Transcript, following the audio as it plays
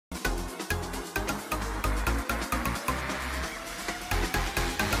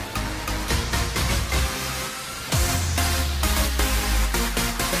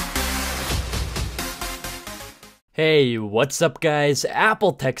Hey, what's up guys?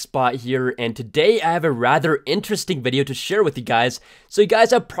 Apple Tech Spot here, and today I have a rather interesting video to share with you guys. So you guys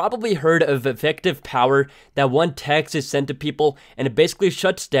have probably heard of effective power, that one text is sent to people and it basically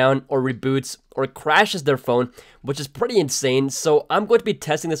shuts down or reboots or crashes their phone, which is pretty insane. So I'm going to be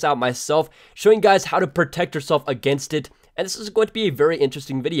testing this out myself, showing you guys how to protect yourself against it. And this is going to be a very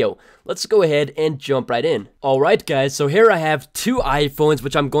interesting video. Let's go ahead and jump right in. Alright guys, so here I have two iPhones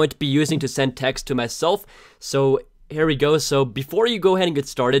which I'm going to be using to send text to myself. So here we go. So before you go ahead and get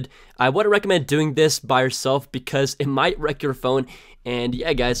started, I would recommend doing this by yourself because it might wreck your phone. And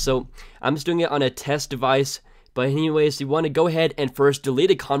yeah guys, so I'm just doing it on a test device. But anyways, you want to go ahead and first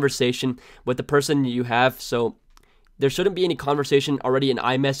delete a conversation with the person you have. So there shouldn't be any conversation already in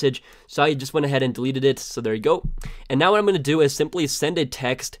iMessage, so I just went ahead and deleted it, so there you go. And now what I'm going to do is simply send a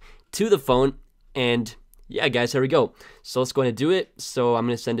text to the phone, and yeah guys, here we go. So let's go ahead and do it. So I'm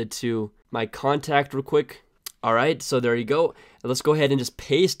going to send it to my contact real quick. Alright, so there you go. Let's go ahead and just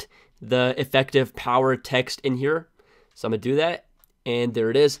paste the effective power text in here. So I'm going to do that, and there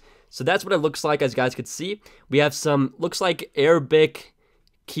it is. So that's what it looks like, as you guys can see. We have some, looks like Arabic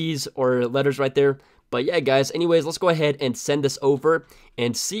keys or letters right there. But yeah guys, anyways, let's go ahead and send this over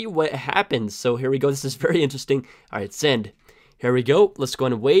and see what happens. So here we go, this is very interesting. Alright, send. Here we go, let's go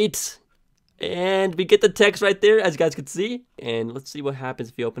and wait. And we get the text right there, as you guys can see. And let's see what happens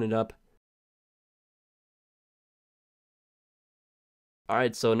if you open it up.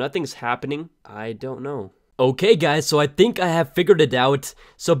 Alright, so nothing's happening. I don't know. Okay guys, so I think I have figured it out.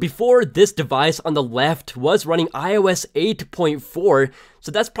 So before, this device on the left was running iOS 8.4,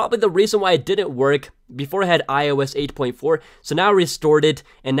 so that's probably the reason why it didn't work. Before I had iOS 8.4, so now I restored it,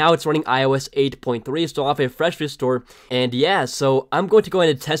 and now it's running iOS 8.3, so I'll have a fresh restore. And yeah, so I'm going to go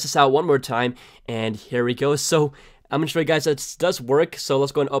ahead and test this out one more time, and here we go. So I'm going to show you guys that it does work. So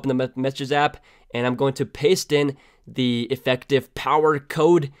let's go and open the Messages app, and I'm going to paste in the effective power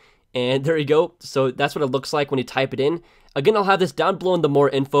code. And there you go. So that's what it looks like when you type it in. Again, I'll have this down below in the more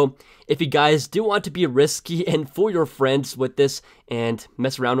info. If you guys do want to be risky and fool your friends with this and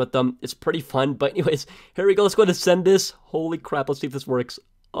mess around with them, it's pretty fun. But anyways, here we go. Let's go ahead and send this. Holy crap. Let's see if this works.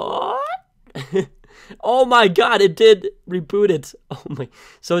 Oh, oh my god, it did reboot it. Oh my.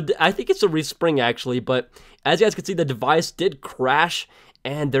 So I think it's a respring actually. But as you guys can see, the device did crash.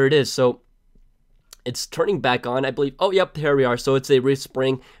 And there it is. So it's turning back on, I believe. Oh, yep, here we are. So it's a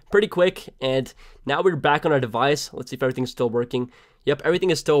respring pretty quick. And now we're back on our device. Let's see if everything's still working. Yep, everything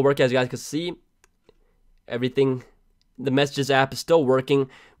is still working, as you guys can see. Everything, the Messages app is still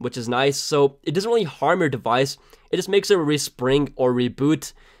working, which is nice. So it doesn't really harm your device. It just makes it respring or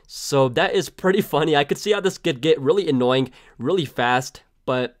reboot. So that is pretty funny. I could see how this could get really annoying really fast.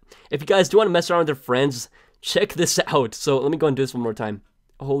 But if you guys do want to mess around with your friends, check this out. So let me go and do this one more time.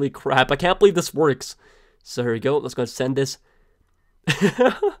 Holy crap, I can't believe this works. So here we go, let's go and send this.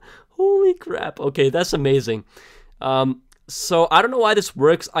 Holy crap, okay, that's amazing. So I don't know why this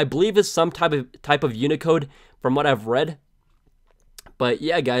works. I believe it's some type of Unicode from what I've read. But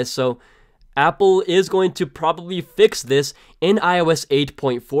yeah guys, so Apple is going to probably fix this in iOS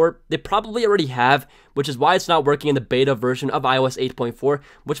 8.4. They probably already have, which is why it's not working in the beta version of iOS 8.4,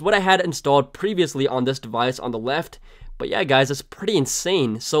 which is what I had installed previously on this device on the left. But yeah guys, it's pretty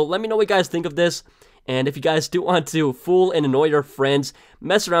insane. So let me know what you guys think of this. And if you guys do want to fool and annoy your friends,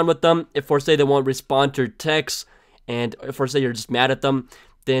 mess around with them, if for say they won't respond to your texts, and if for say you're just mad at them,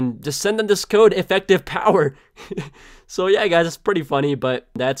 then just send them this code, effective power. So yeah guys, it's pretty funny, but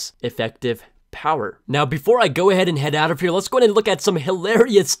that's effective power. Now before I go ahead and head out of here, let's go ahead and look at some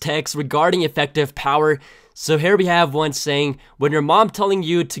hilarious texts regarding effective power. So here we have one saying, when your mom telling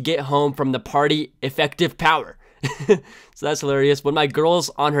you to get home from the party, effective power. So that's hilarious. When my girl's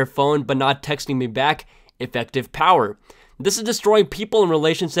on her phone but not texting me back, effective power. This is destroying people and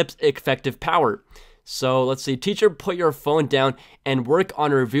relationships, effective power. So let's see, teacher, put your phone down and work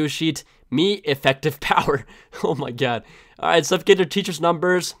on a review sheet, me, effective power. Oh my god. Alright, so if you get your teacher's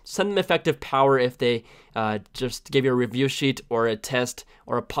numbers, send them effective power if they just give you a review sheet or a test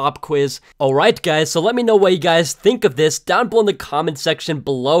or a pop quiz. Alright guys, so let me know what you guys think of this down below in the comment section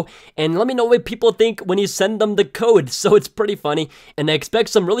below. And let me know what people think when you send them the code. So it's pretty funny. And I expect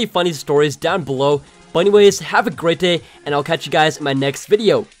some really funny stories down below. But anyways, have a great day and I'll catch you guys in my next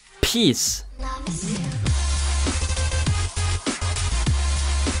video. Peace.